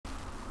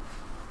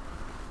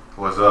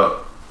What's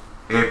up?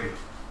 Epic.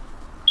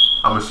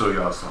 I'm gonna show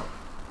y'all something.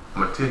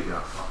 I'm gonna tell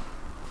y'all something.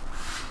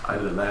 I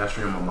did a live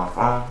stream on my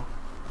phone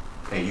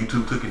and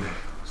YouTube took it down.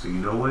 So you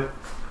know what?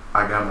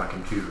 I got my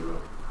computer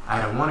up. I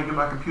didn't want to get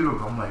my computer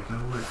up. I'm like, you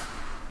know what?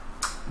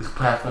 This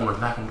platform is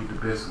not gonna be the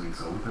best for me.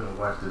 So we're gonna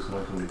watch this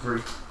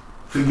 123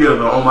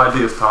 together on my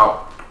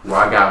desktop where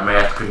I got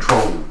master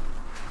control.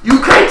 You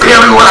can't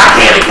tell me what I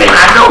can and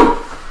cannot do.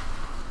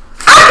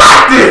 I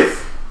got this.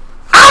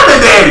 I'm the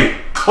daddy.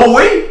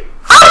 Toy.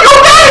 I'm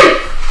your daddy.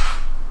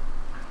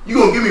 You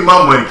gonna give me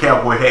my money,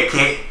 cowboy hat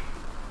cat.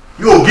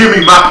 You gonna give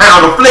me my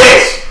pound of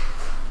flesh.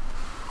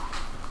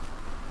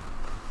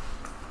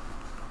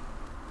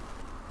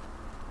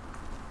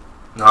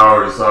 I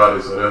already saw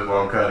this, so that's why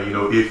I'm kind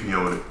of, iffy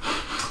on it.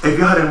 If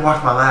y'all didn't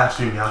watch my live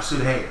stream, y'all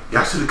should have.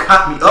 Y'all should have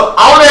caught me up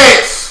on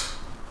it.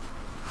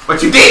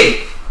 But you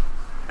did.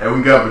 And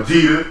we got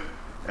Vegeta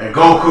and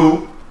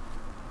Goku.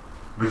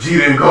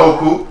 Vegeta and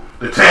Goku.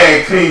 The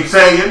tag team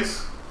Saiyans.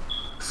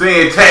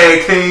 Saiyan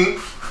tag team.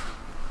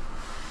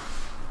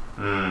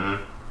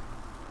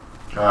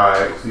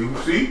 Alright,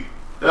 see?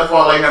 That's why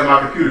I like having my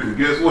computer, because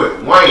guess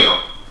what?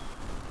 Wham!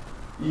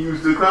 You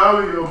used to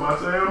call me on my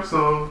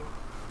Samsung.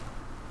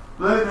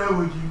 Like that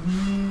what you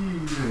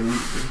need.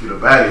 Get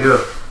up out of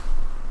here.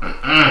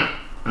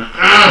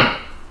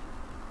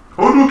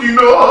 Hoduki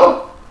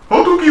no.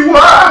 Hoduki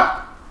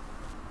why?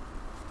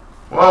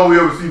 Why don't we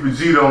ever see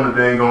Vegeta on the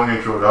dang on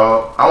intro,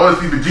 dog? I want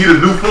to see Vegeta's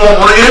new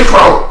form on the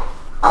intro.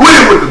 Quit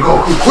it with the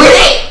Goku. Quit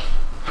it.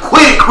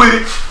 Quit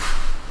it.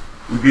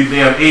 We get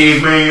down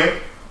Eggman.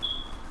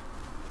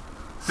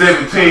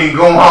 17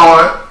 going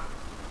hard.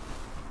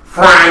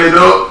 Frying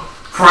up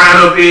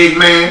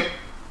Eggman.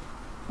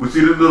 We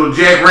see the little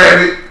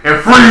Jackrabbit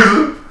and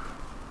Freezer.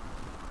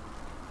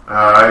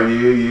 Alright,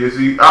 yeah.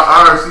 See, I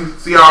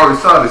already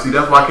saw this. See,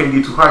 that's why I can't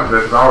get too hyped about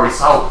it, because I already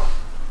saw it.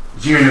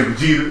 Jiren and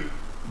Vegeta.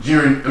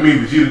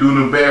 Vegeta doing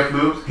them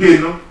backflips,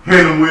 hitting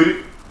them with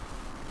it.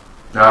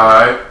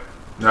 Alright.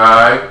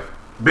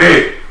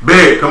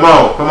 Bet. Come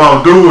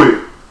on, do it.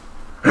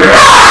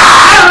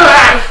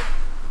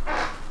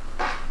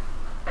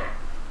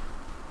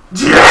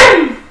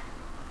 Jiren!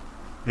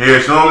 Yeah,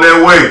 show him that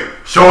way.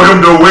 Show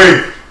him the way.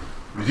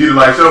 Vegeta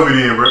like, show me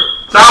then, bro.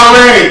 Show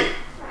me!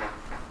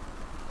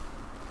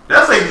 Did I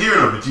say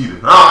Jiren or Vegeta?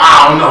 I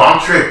don't know, I'm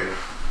tripping.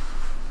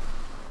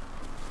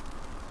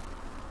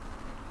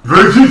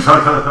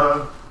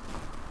 Vegeta!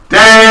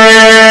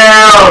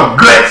 Damn!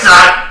 Good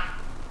shot!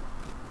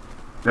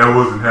 That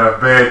wasn't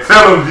half bad.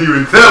 Tell him,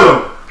 Jiren, tell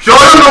him! Show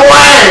him the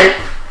way!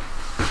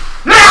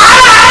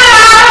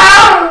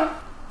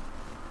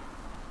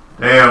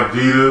 Damn,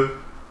 Vegeta.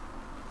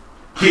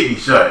 Kidney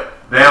shot.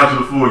 Down to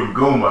the floor you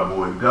go, my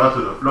boy. Down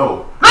to the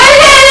floor.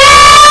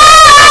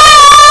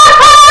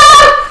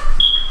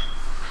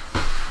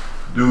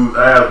 Dude's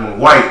eyes went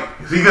white.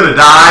 Is he gonna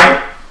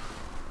die?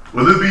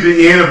 Will this be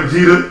the end of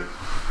Vegeta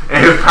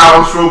and his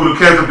power struggle to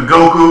catch up to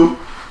Goku?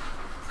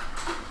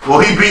 Will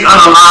he be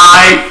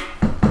unalive?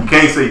 You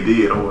can't say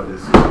dead or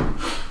this.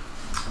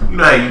 You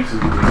know how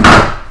YouTube is.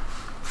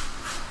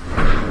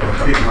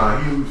 Pick my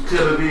huge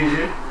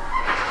television.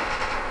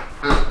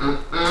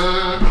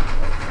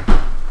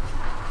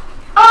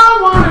 I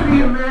wanna be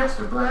a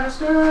master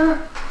blaster.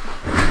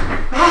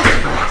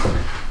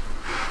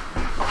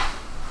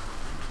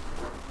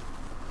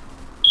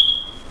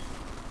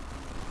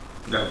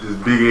 Got this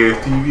big ass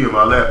TV in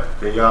my lap.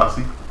 Can y'all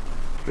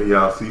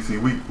see? See,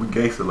 we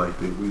gangster like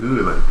this. We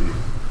hood like this.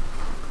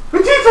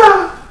 Vegeta!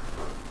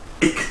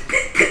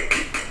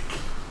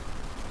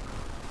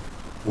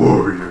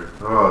 Warrior.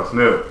 Oh,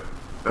 snap.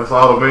 That's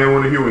all the man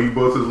want to hear when he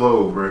busts his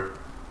load, bruh.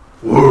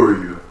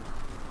 Warrior.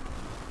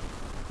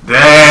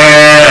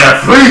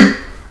 Damn! Sleep!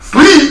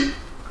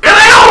 It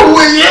ain't over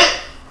with yet!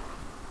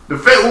 The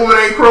fat woman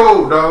ain't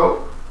crowed,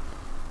 dog.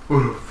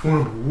 What a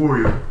formidable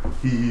warrior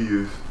he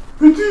is.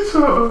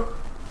 Vegeta!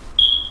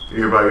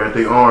 Everybody got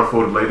their arms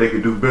folded like they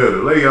could do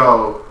better. Lay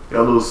y'all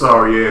little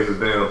sorry asses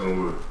down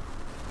somewhere.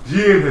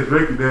 Jiren has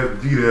recognized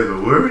Vegeta as a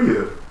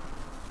warrior.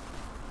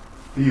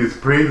 He is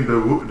praising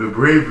the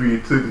bravery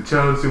it took to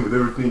challenge him with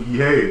everything he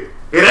had.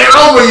 It ain't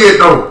over yet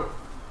though!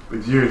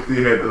 But Jiren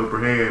still had the upper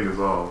hand is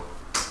all.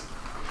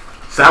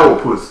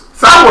 Sourpuss!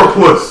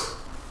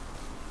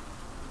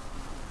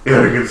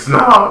 Arrogant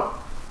snob!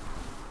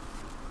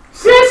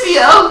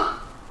 Sissio!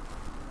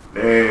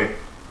 Man.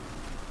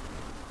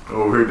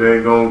 Over here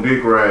dang gone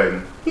dick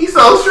riding. He's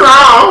so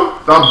strong!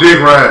 Stop dick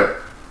riding.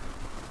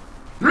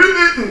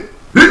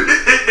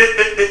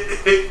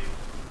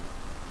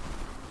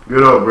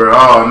 Get up, bro.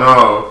 Oh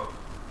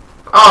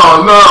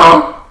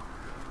no!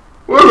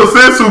 Where's the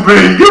sensu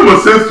bean? Give him a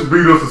sensu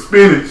bean on some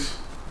spinach.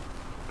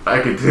 I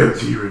can tell,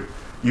 Jiren,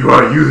 you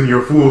are using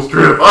your full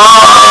strength.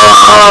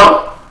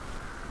 Oh!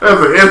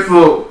 That's an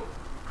insult.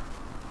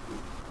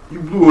 You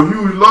blew a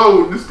huge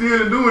load and still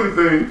didn't do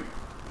anything.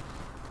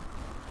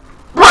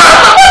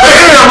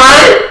 Damn,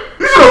 man!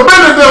 You should have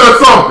been there or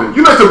something.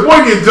 You let your boy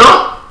get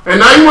jumped, and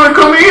now you want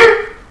to come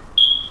in?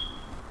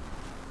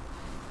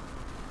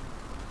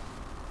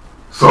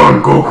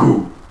 Son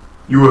Goku,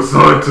 you a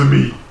son to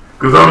me.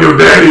 Cause I'm your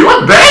daddy.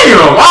 What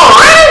damn?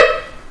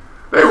 Alright?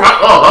 They right.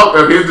 Oh,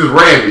 okay, it's just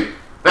rabbit.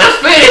 Let's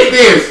finish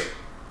this.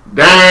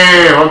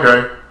 Damn,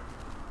 okay.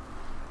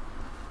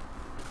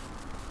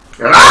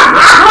 What's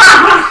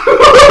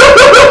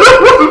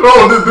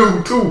wrong with this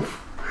dude's tooth?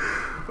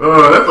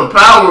 That's the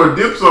power of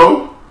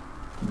Dipso.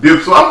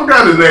 Dipso, I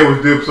forgot his name was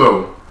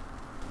Dipso.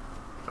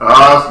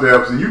 Ah,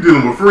 snap. So you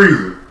dealing with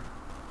Freezer.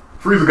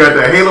 Freezer got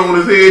that halo on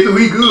his head too.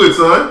 He good,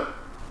 son.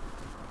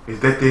 Is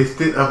that the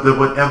extent of the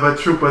whatever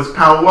trooper's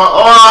power?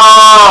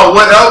 Oh,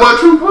 whatever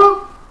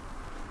trooper?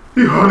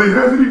 He hardly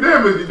has any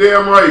damage. You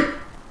damn right.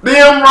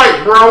 Damn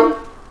right, bro.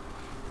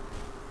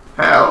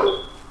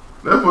 How?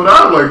 That's what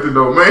I'd like to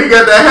know, man. He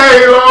got that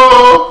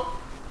halo.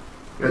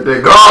 Got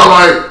that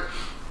godlike.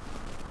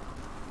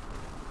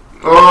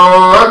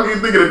 Oh, I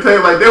keep thinking of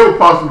tape like that would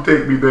possibly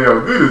take me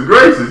down. Goodness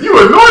gracious. You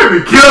annoyed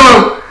me. Kill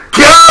him.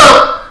 Kill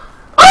him.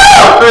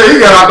 Oh, man, he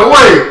got out the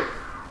way.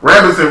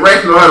 Rabbits and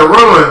rats know how to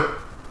run.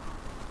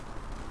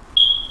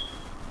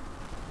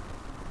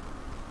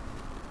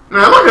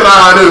 Now look at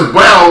all this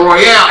battle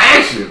royale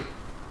action.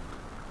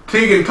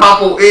 Tegan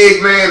topple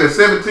Eggman and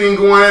 17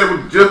 going at it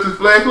with Justice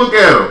Flash. Look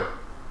at him.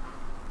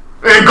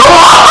 And go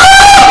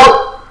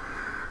on!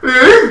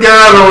 Man, these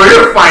guys over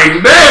here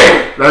fighting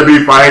dirty. They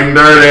be fighting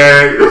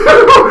dirty.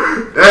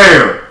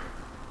 Damn.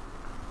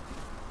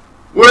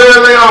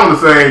 Well, they on the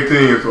same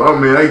team, so I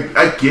mean,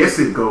 I guess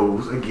it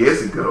goes. I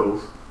guess it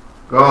goes.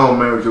 Go on,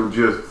 man, with your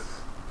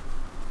justice.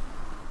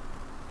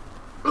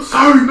 I'm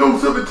sorry, no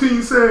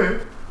 17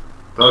 said.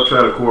 Stop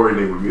trying to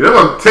coordinate with me. That's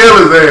what I'm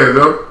telling his ass,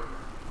 though.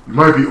 You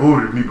might be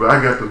older than me, but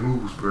I got the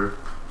moves, bro.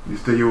 You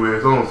stay your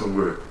ass on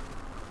somewhere.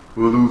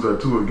 We'll lose our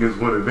 2 against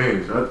 1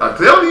 advantage. I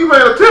tell you,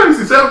 man, I tell you,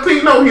 see,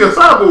 17, no, he a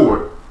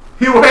cyborg.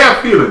 He don't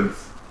have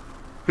feelings.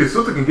 His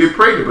sister can get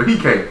pregnant, but he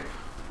can't.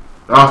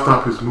 I'll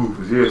stop his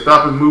movements. Yeah,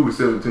 stop his movements,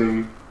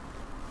 17.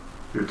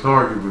 Your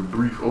target with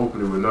brief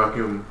opening will knock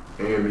him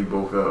and me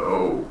both out.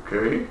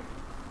 Okay.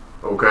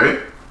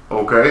 Okay.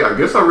 Okay. I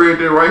guess I read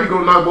that right. He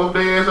gonna knock both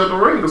their ass out the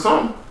ring or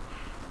something.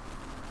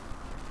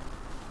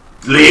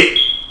 Lit.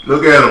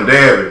 Look at him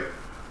dabbing.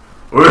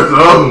 Where's the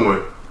other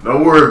one?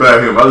 Don't worry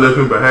about him. I left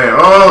him behind.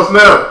 Oh,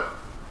 snap.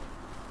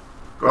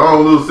 Go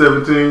on, little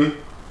 17.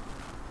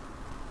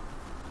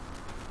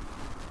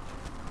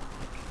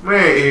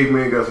 Man,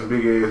 Eggman got some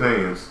big ass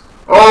hands.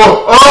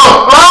 Oh!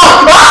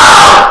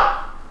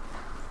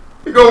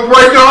 He gonna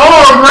break your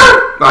arm, man.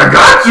 I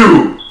got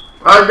you.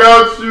 I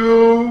got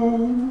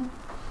you.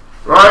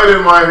 Right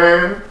in my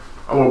hand.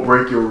 I'm gonna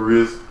break your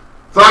wrist.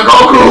 Son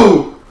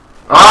Goku.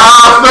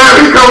 Ah, snap.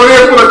 He coming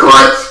in for the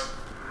clutch.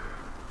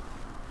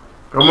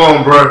 Come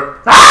on, bro.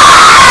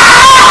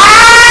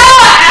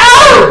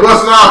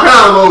 Busting all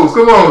kind of loads.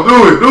 Come on, do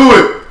it, do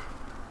it.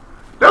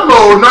 That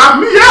load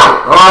knocked me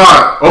out.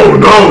 Alright. Oh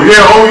no,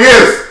 yeah, oh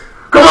yes.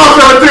 Come on,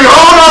 17.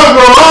 Hold on,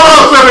 bro. Hold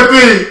on,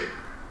 17.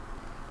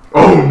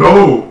 Oh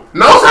no.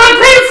 No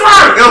 17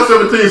 sign.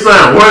 L17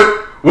 sign. What?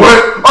 What?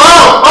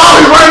 Oh,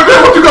 he's right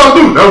there. What you gonna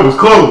do? That was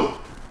close.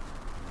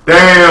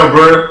 Damn,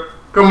 bro.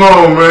 Come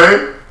on,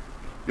 man.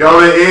 Y'all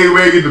let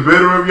Eggman get the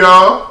better of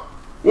y'all?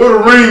 Where the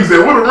rings at?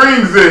 Where the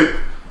rings at?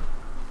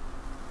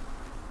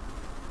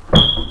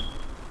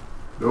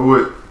 Do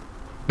it.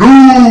 Do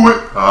it.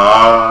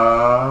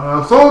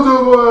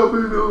 Soldier boy up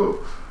in there.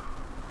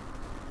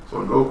 So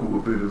Goku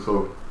up in there, so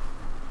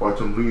watch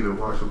him lean and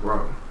watch him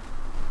rock.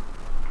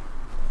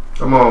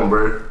 Come on,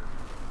 bro.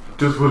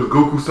 Just what is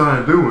Goku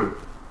sign doing?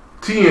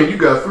 10, you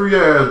got 3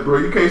 eyes, bro.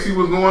 You can't see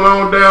what's going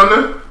on down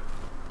there?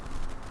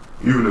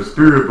 Even the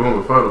spirit bone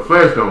to fight a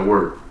flash don't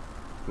work.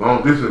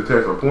 Long distance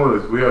attacks are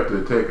pointless. We have to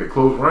attack at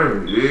close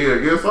range. Yeah, I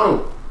guess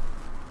so.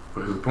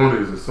 But his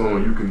opponent isn't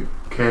someone you can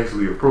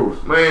casually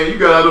approach. Man, you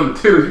got all them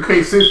antennas. You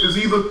can't sense this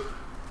either.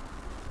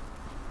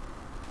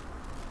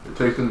 It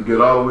takes him to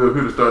get all the way up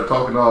here to start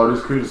talking all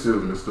this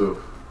criticism and stuff.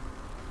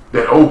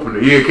 That opener,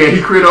 yeah, can't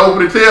he create an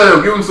opener? Tell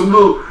him, give him some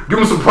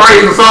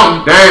praise or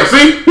something. Damn,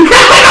 see, he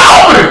can't make an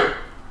opener.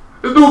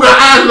 This dude got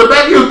eyes in the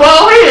back of his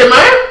bald head,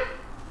 man.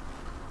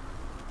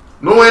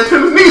 No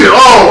antennas needed.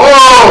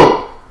 Oh.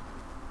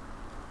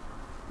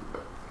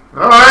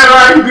 All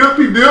right, he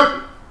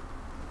dipped.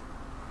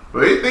 But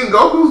they think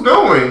Goku's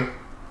doing.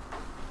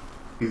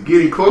 He's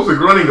getting closer,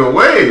 running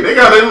away. They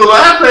got a little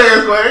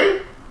iPads,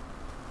 man.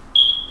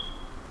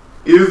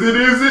 Is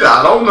it?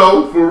 I don't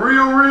know. For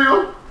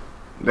real?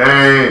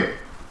 Dang.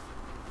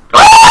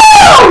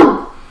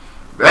 Oh!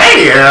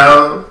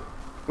 Damn.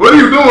 What are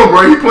you doing,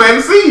 bro? You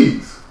planting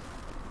seeds.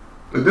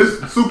 Is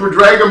this Super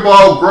Dragon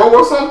Ball grow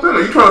or something?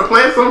 Are you trying to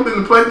plant something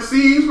and plant the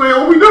seeds,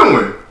 man? What we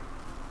doing?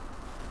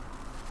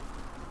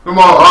 Come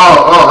on.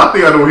 Oh, I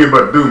think I know what he's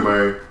about to do,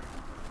 man.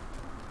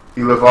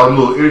 He left all the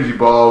little energy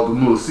balls, the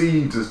little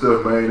seeds and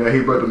stuff, man. Now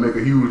he about to make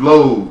a huge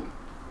load.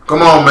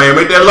 Come on, man.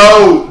 Make that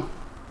load.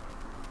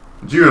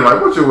 Junior like,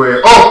 what's your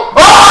ass? Oh!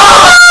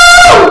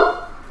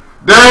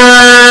 Damn!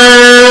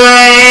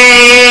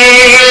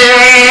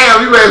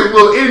 You made some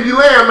little energy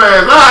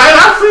landmines. Alright,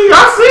 I see.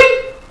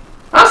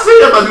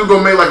 I thought you were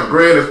gonna make like a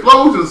grand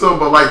explosion or something,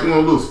 but like doing a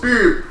little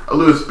spirit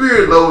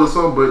load or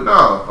something, but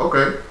nah,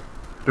 okay.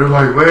 They're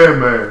like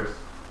landmass.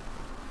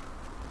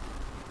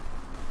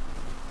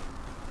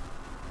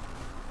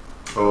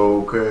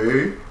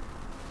 Okay.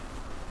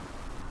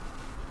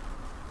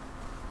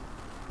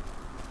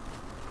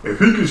 If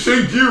he can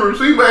shake Jiren,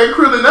 see, man,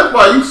 Krillin, that's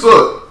why you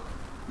suck.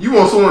 You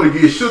want someone to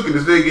get shook and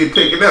instead get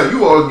taken out.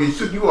 You all get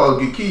shook, you all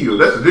get killed.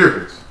 That's the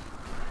difference.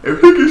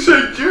 If he can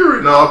shake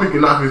Jiren, no, if he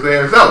can knock his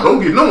ass out, don't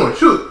get no one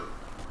shook.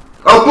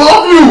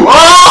 Above you!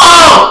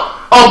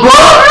 Oh!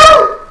 Above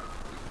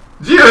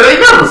you? Jiren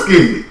ain't never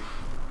scared.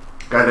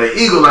 Got that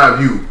eagle eye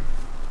view.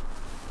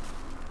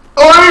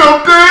 Oh, he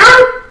up there?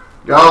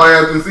 Y'all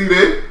have to see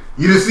that?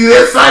 You didn't see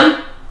that,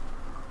 son?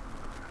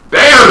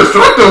 Damn,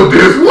 Destructo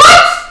disc.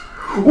 What?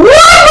 What? Where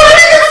did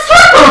he get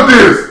Destructo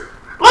disc?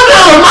 What the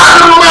hell am I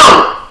talking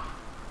about?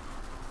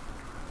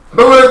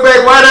 Throw it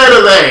back right out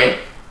of there.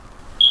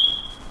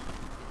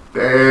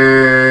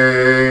 Damn.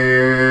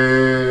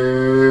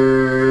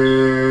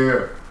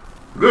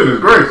 Goodness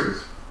gracious.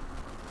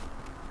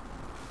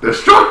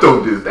 Destructo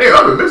disc. Damn,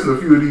 I've been missing a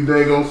few of these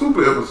dang on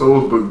Super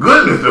episodes, but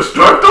goodness,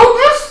 Destructo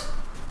disc?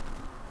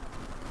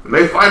 And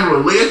they fight on a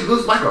ledge that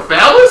looks like a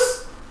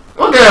phallus?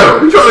 Look at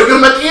him. He trying to get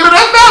him at the end of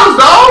that phallus,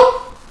 dog.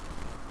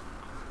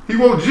 He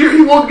won't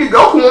get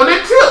Goku on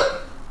that tip.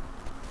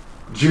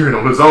 Jiren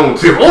on his own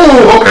tip.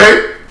 Oh,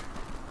 okay.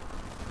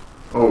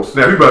 Oh,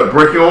 snap. He about to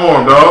break your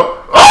arm,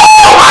 dog.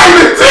 Oh, right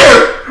in the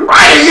chest.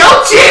 Right in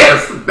your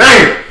chest.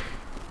 Damn.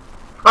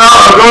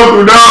 Oh,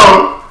 Goku,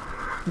 dog.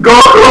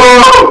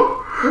 Goku.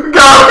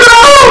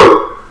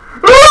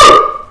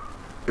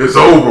 It's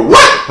over.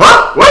 What?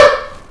 What? What?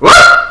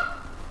 What?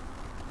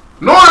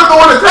 No one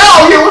throwing the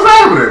towel here. What's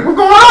happening? What's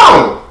going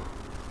on?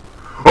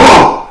 Oh!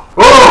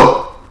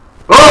 Oh!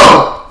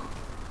 Oh!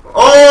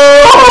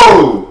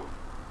 Oh!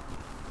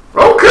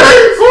 Okay,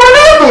 so it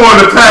is throwing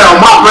the towel,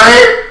 my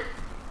man.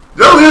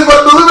 Joe is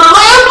about to deliver the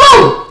last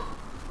blow.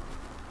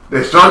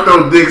 They struck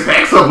those dicks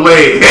Hexa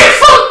blade.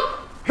 Hexa?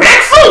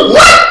 Hexa?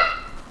 What?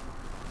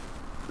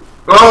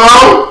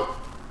 Uh-oh.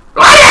 I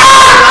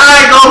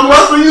ain't gonna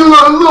bustle you,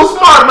 a little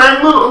smart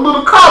man, a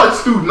little college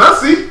student. I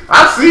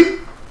see.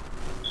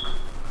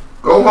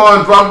 Go hard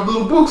and drop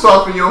little books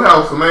off in your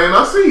house, man.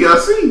 I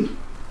see.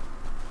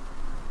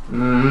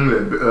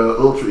 That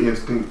Ultra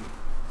Instinct.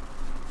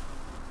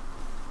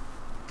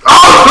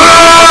 Oh!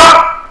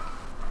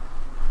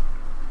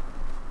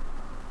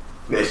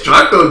 That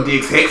Destructo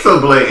Dix Hexa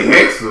Blade.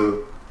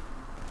 Hexa.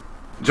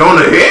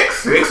 Jonah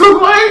Hex? Hexa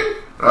Blade?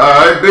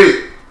 Alright,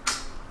 big.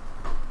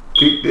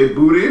 Kick that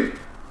booty.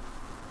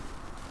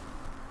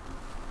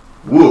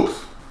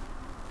 Whoops.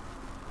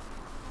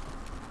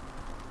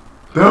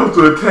 That was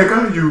the attack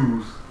I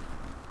used.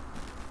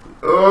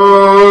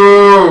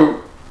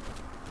 Oh.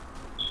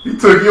 He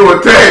took your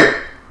attack.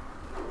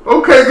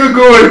 Okay, good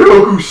going,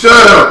 Goku.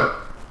 Shut up.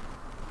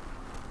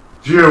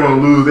 Jiren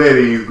won't lose that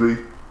easily.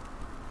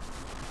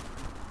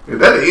 Is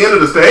that the end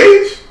of the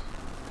stage?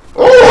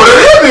 Oh, that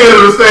is the end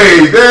of the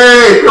stage.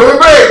 Dang, coming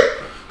back.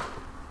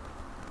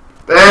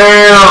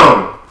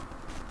 Damn.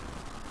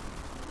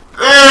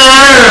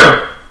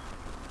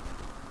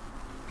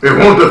 It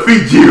won't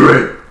defeat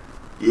Jiren.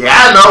 Yeah,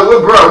 I know.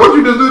 What, bro? What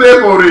you just do that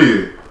for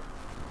then?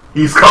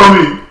 He's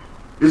coming.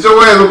 Get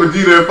your ass over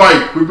Vegeta and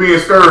fight. We're being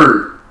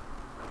scared.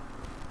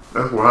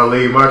 That's where I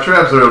laid my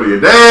traps earlier.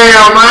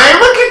 Damn, man.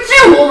 Look at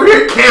you over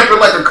here camping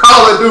like a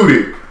Call of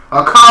Duty.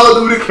 A Call of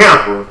Duty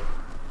camper.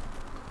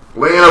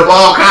 Laying up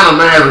all kind of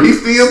matter. He's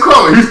still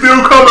coming. He's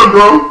still coming,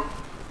 bro.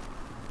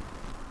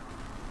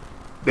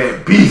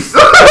 That beast.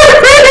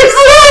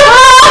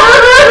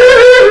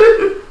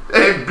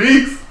 That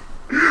beast.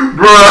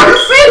 Bro, are you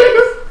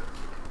serious?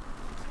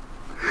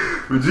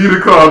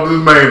 Vegeta called this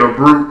man a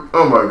brute.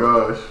 Oh my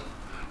gosh.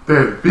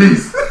 That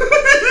beast.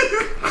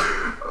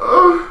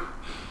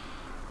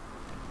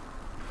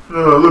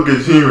 Look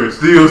at Jiren.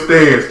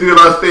 Still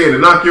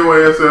outstanding. Knock your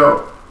ass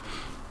out.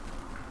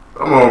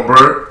 Come on,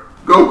 bro.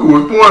 Goku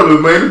was pointless,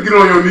 man. Just get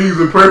on your knees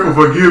and pray for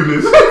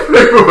forgiveness.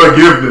 Pray for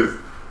forgiveness.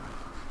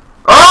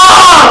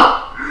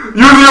 Ah!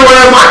 Using your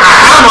ass like a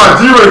hammer.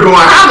 Jiren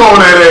going hammer on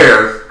that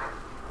ass.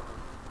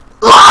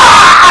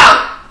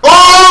 Ah!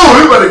 Oh,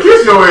 he about to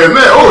kiss your ass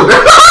now.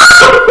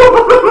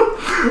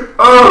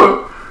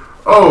 Oh,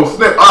 oh,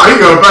 snap. Ah, he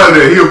got up out of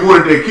there. He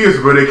avoided that kiss,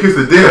 bro. That kiss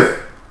of death.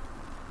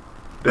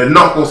 That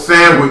knuckle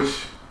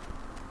sandwich.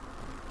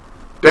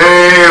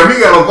 Damn, he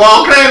got a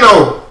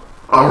volcano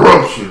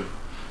eruption.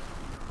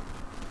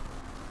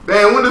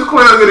 Damn, when does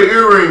Clown get an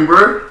earring,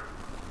 bro?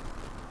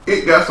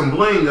 It got some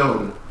bling on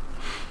him.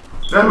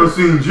 I haven't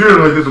seen Jiren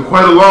like this in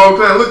quite a long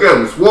time. Look at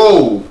him,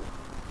 swole.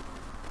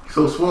 He's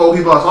so swole,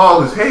 he lost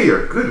all his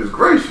hair. Goodness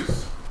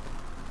gracious.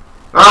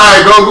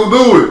 Alright, Goku,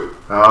 do it.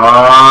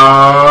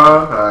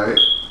 Alright.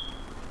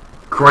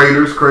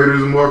 Craters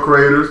and more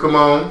craters. Come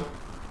on.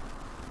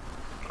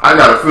 I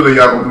got a feeling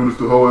y'all gonna do this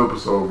the whole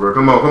episode, bro.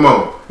 Come on.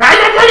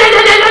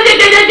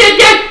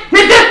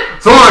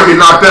 Someone get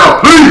knocked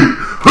out.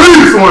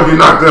 Please, someone get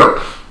knocked out.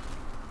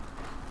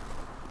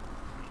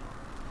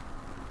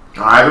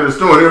 Alright, they're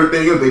destroying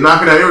everything else. They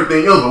knocking out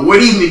everything else. But where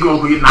these niggas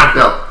gonna get knocked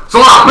out?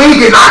 Someone please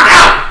get knocked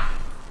out.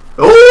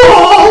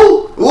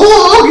 Oh!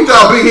 Ooh, get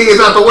y'all big heads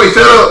out the way.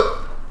 Shut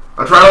up.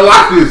 I try to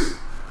watch this.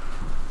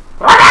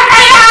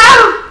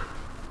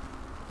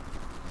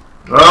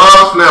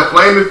 Oh, snap.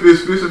 Flaming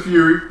fist, fist of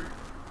fury.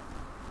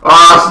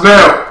 Oh,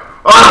 snap.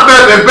 Oh,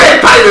 snap. That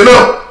back tighten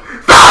up.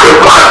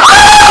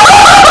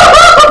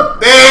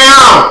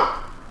 Damn.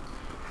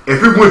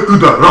 If it went through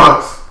the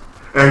rocks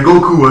and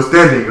Goku was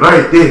standing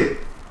right there,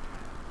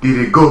 did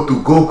it go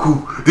through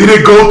Goku? Did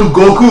it go through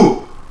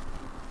Goku?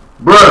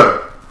 Bruh.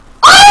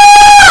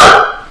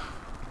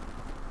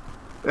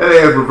 That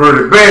ass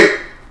reverted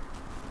back.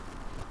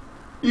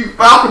 You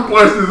Falcon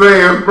punched his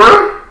ass,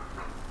 bruh.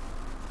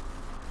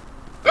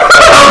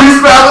 I'll be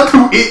smiling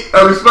too.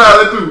 I'll be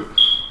smiling too.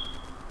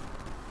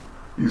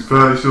 He's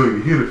finally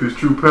showing a hint of his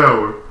true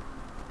power.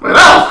 Man,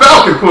 that was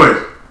Falcon punch.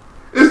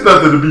 It's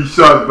nothing to be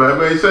shocked by,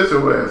 man. Shut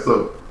your ass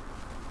up.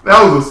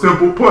 That was a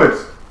simple punch.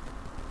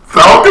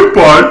 Falcon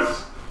punch.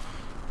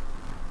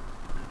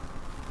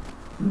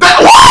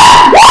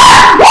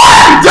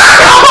 What?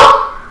 Damn!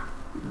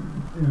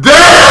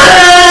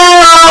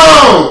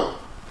 Damn!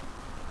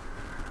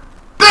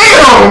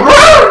 Damn,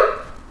 bro!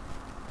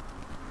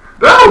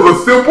 That was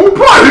a simple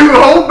punch. You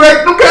can hold back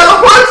them kind of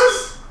punches?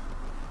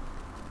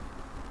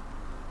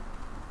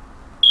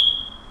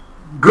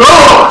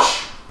 Gosh!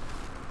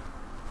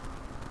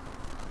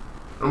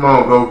 Come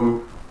on,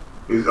 Goku.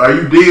 Are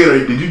you dead?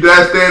 Or did you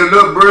die standing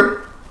up,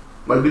 bro?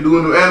 Like they do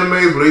in the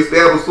animes where they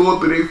stab a sword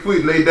through their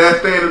foot and they die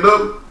standing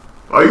up?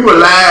 Are you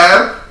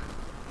alive?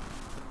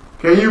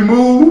 Can you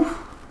move?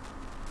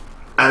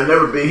 I've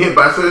never been hit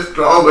by such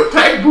strong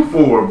attack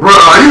before, bro.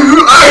 Are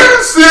you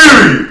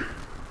serious?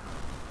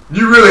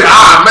 You really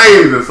are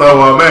amazing.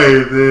 So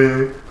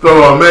amazing.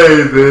 So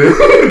amazing.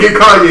 Get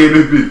Kanye in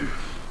this bitch.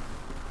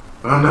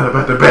 I'm not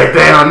about to back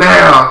down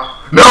now.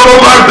 No,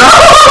 my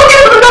dog.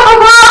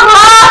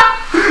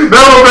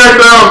 Never back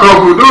down,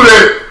 Goku. Do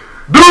that.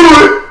 Do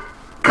it.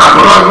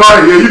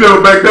 Kakarot, yeah, you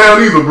never back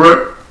down either,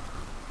 bro.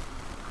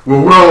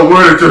 Well, we're all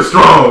aware that you're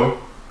strong.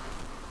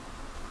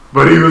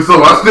 But even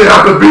so, I still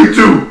have to beat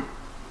you.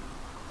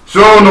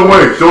 Show him the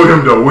way. Show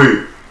him the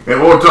way. In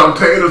order to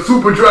obtain the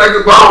Super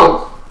Dragon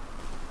Balls.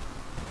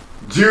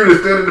 Jiren is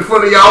standing in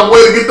front of y'all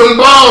way to get them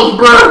balls,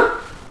 bruh.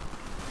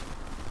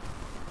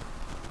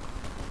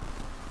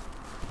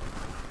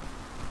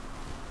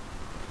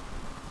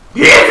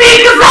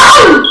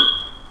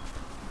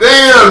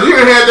 Damn,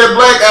 Jiren had that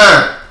black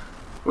eye.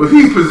 Was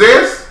he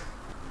possessed?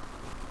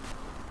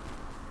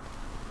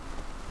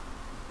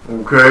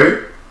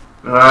 Okay.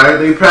 Alright,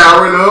 they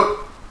powering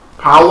up.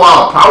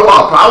 Power,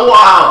 power,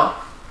 power.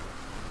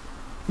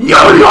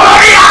 Yo, yo, yo.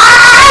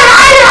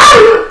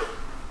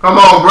 Come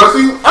on, bro.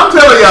 See, I'm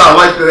telling y'all,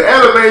 like the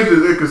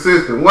animation is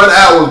inconsistent. One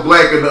eye was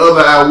black and the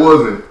other eye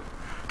wasn't.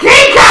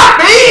 King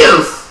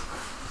Capils!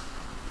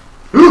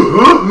 He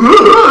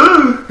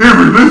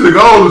releasing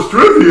all the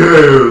strength he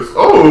has.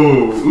 Oh.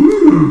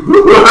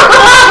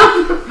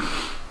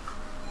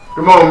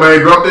 Come on, man.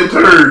 Drop that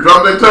turd.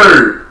 Drop that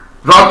turd.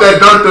 Drop that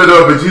dun-dun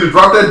up, Vegeta.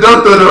 Drop that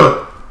dun-dun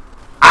up.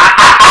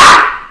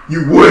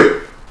 You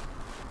would.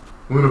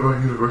 One of our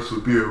universe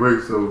will be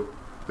erased, so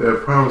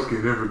that promise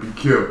can never be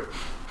kept.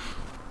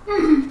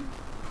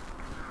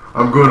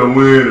 I'm gonna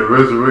win and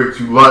resurrect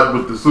you lot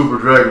with the Super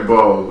Dragon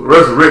Balls.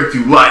 Resurrect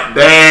you lot,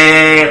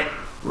 damn.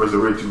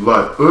 Resurrect you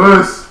lot,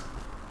 us.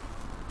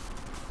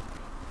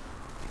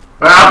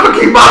 I'm gonna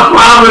keep my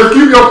promise.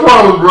 Keep your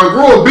promise, bro.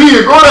 Grow a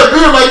beard. Grow that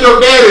beard like your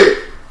daddy.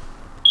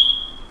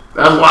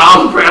 That's why I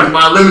was pressing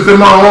my limits in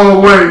my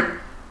own way.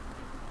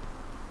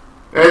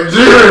 And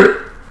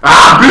Jiren,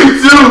 I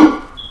beat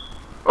you.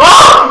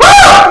 Oh!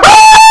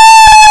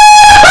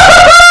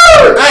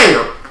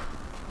 Damn.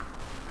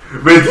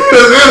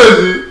 Vegeta's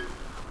energy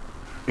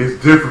is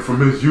different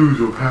from his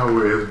usual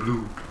power as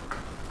blue.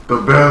 The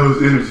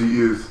balanced energy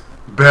is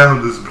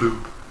boundless blue.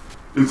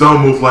 It's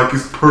almost like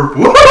it's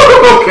purple.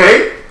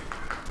 Okay.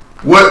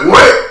 What?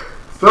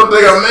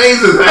 Something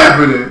amazing is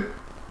happening.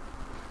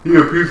 He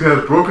appears to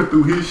have broken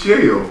through his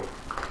shell.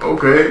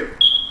 Okay.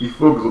 He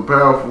focused a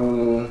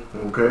powerful,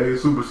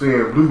 Super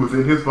Saiyan Blue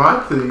within his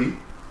body.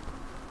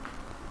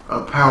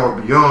 A power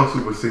beyond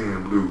Super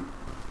Saiyan Blue.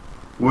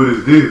 What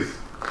is this?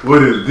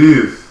 What is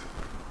this?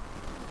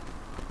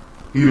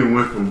 He done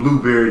went from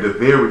blueberry to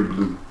very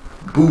blue.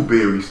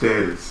 Blueberry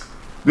status.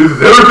 This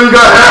is everything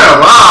I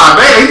have. Ah,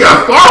 man, he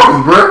got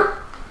sparkles, bruh.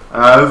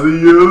 I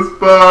see a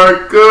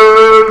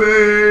sparkle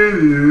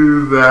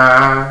in his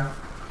eye.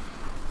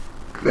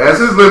 That's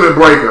his limit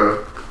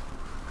breaker.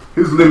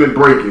 His limit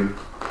breaking.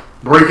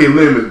 Breaking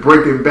limits,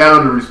 breaking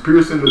boundaries,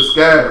 piercing the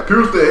sky,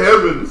 pierce the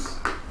heavens.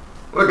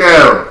 Look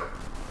at him.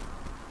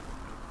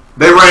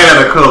 They ran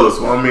out of color,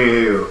 so I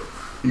mean, hell,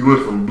 he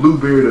went from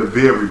blueberry to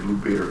very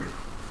blueberry.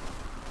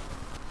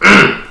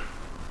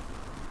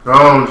 Come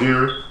on,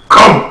 Jiren.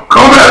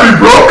 Come at me,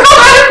 bro.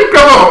 Come at me,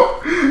 come on.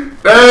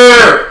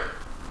 Damn.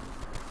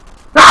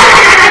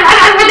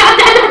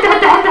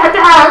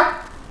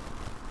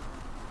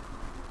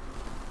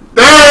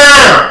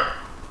 Damn.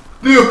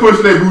 Still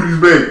pushing that booty's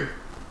back.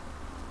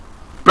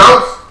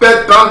 Bounce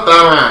that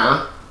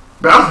dun-dun.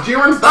 Bounce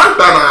Jiren's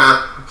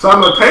dun-dun.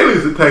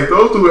 simultaneous attack.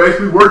 Those two are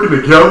actually working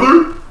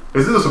together.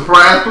 Is this a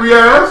surprise 3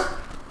 eyes?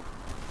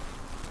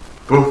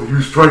 Both of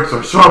you strikes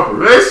are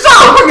sharper. Hey, shut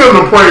up! I'm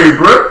giving them praise,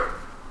 bro.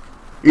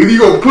 Either you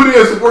gonna put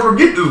in some work or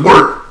get this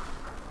work.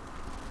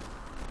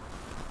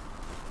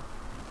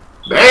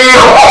 Damn!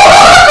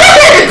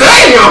 Oh,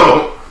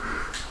 damn!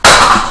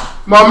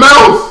 My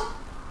mouse!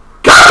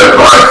 Captain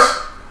punch!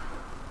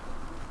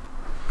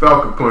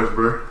 Falcon punch,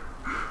 bro.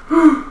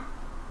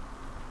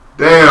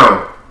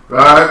 Damn.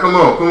 Alright, come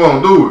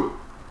on, do it.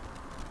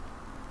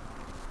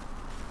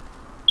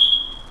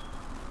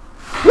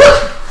 What?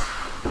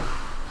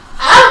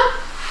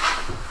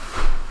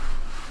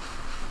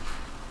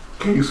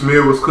 Can you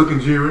smell what's cooking,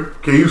 Jiren?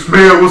 Can you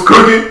smell what's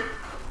cooking?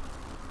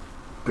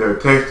 Their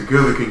attacks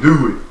together can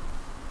do it.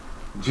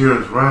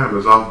 Jiren's rhyme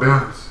is off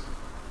balance.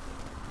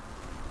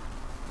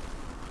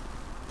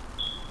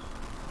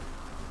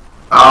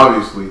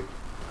 Obviously.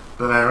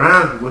 But that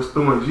rhyme was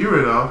throwing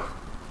Jiren off.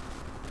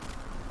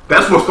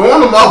 That's what's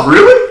throwing them off,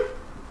 really?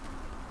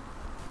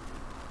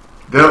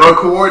 Their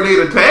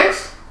uncoordinated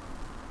attacks?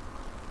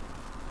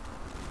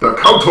 The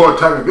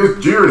counter-attack against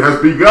Jiren has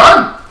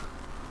begun.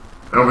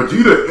 And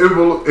Vegeta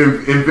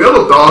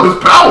enveloped all his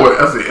power.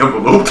 That's an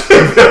enveloped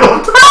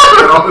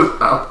all his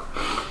power.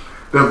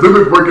 That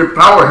limit-breaking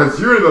power has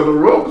Jiren on the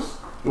ropes.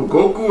 Will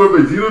Goku and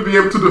Vegeta be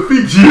able to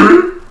defeat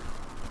Jiren?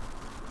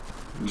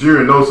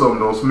 Jiren knows something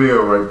don't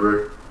smell right,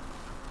 bro.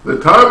 The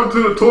time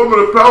until the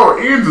tournament of power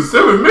ends in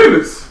 7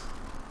 minutes.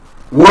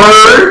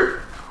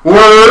 Word?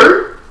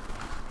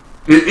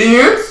 It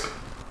ends?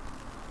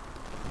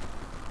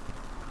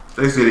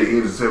 They said it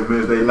ends in 7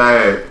 minutes. They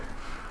lied.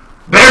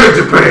 Damn it,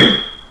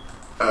 Japan!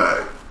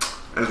 Alright.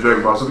 That's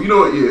Dragon Ball. So, you know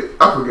what? Yeah,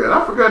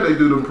 I forgot they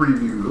do them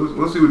previews.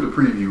 Let's see what the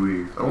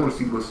preview is. I want to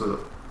see what's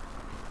up.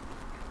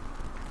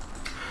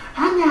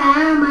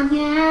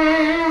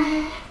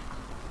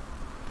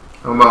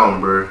 Come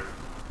on,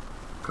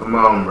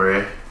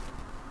 bruh.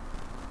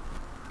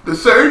 The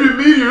surging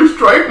meteor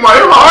strike my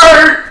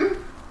heart!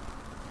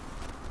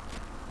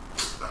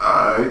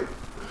 Alright.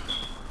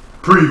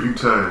 Preview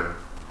time.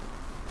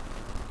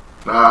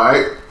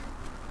 Alright.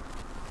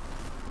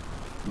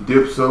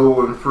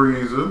 Dipso and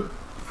Frieza.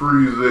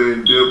 Frieza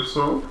and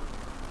Dipso.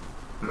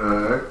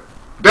 Alright.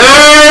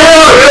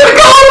 Damn! Here it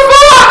goes!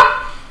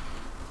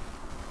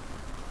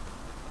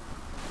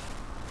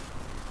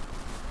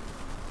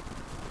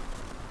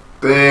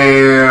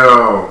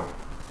 Damn!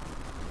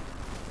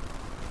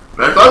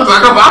 That sounds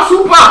like a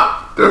Super!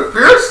 The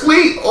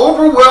fiercely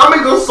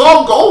overwhelming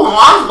assault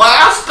Gohan's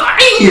last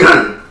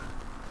stand!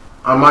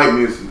 I might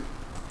miss it.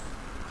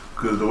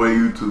 Cause the way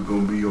YouTube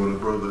gonna be on it,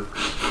 brother.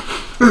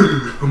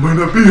 I might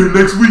not be here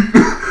next week.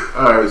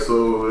 Alright,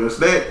 so that's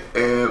that.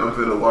 And I'm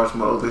finna watch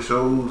my other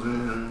shows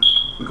and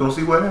we're gonna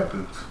see what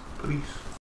happens. Peace.